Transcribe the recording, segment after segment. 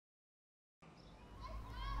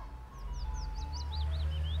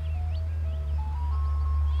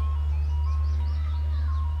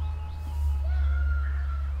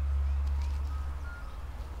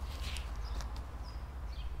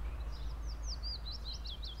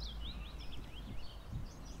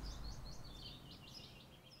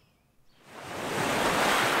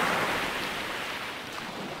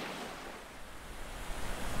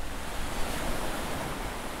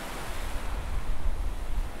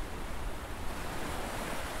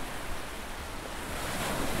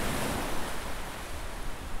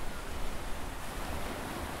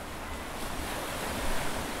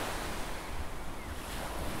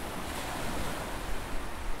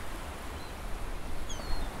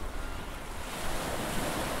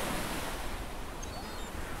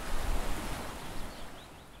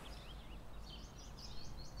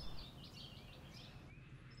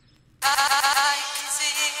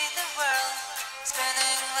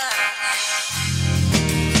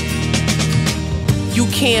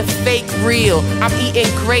can't fake real. I'm eating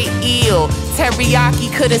great eel.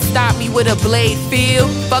 Teriyaki couldn't stop me with a blade feel.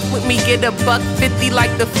 Fuck with me, get $1.50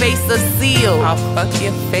 like the face of seal. I'll fuck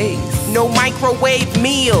your face. No microwave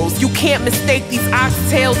meals. You can't mistake these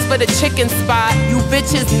oxtails for the chicken spot. You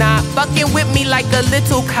bitches not fucking with me like a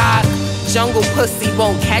little cock. Junglepussy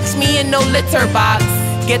won't catch me in no litter box.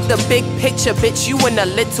 Get the big picture, bitch, you in a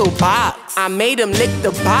little box. I made him lick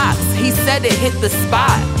the box, he said it hit the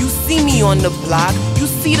spot. You see me on the block, you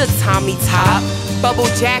see the Tommy top. Bubble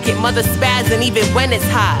jacket, mother spazzing even when it's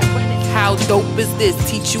hot. How dope is this?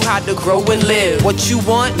 Teach you how to grow and live. What you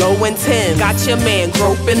want? Low and Tim. Got your man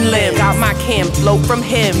groping limbs. Got my cam flow from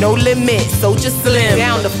him. No limit, so just slim.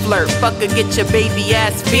 Down to flirt. Fucker, get your baby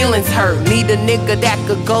ass feelings hurt. Need a nigga that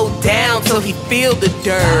could go down till he feel the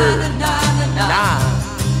dirt. Nah.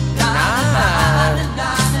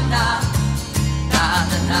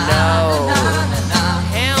 No.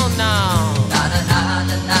 Hell no.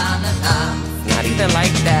 Not even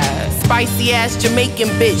like that. Spicy ass Jamaican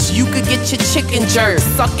bitch, you could get your chicken jerked.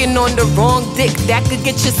 Sucking on the wrong dick, that could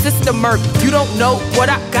get your sister murked. You don't know what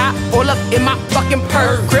I got all up in my fucking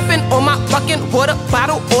purse. Gripping on my fucking water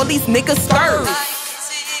bottle, all these niggas spurs.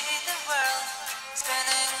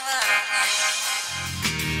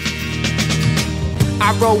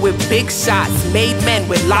 I roll with big shots, made men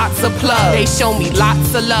with lots of plugs. They show me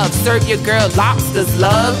lots of love, serve your girl lobsters,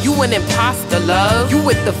 love. You an imposter, love. You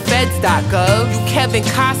with the feds.gov. You Kevin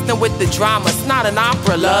Costner with the drama, it's not an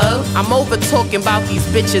opera, love. I'm over talking about these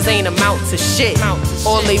bitches ain't amount to shit.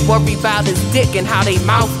 All they worry about is dick and how they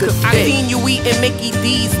mouth could fit. I seen you eating Mickey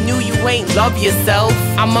D's, knew you ain't love yourself.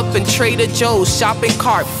 I'm up in Trader Joe's, shopping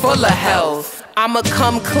cart full of health. I'ma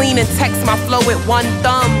come clean and text my flow with one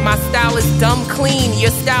thumb. My style is dumb clean, your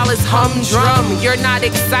style is humdrum. You're not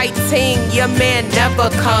exciting, your man never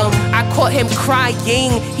come. I caught him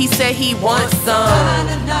crying, he said he wants some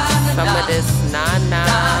of this, nah.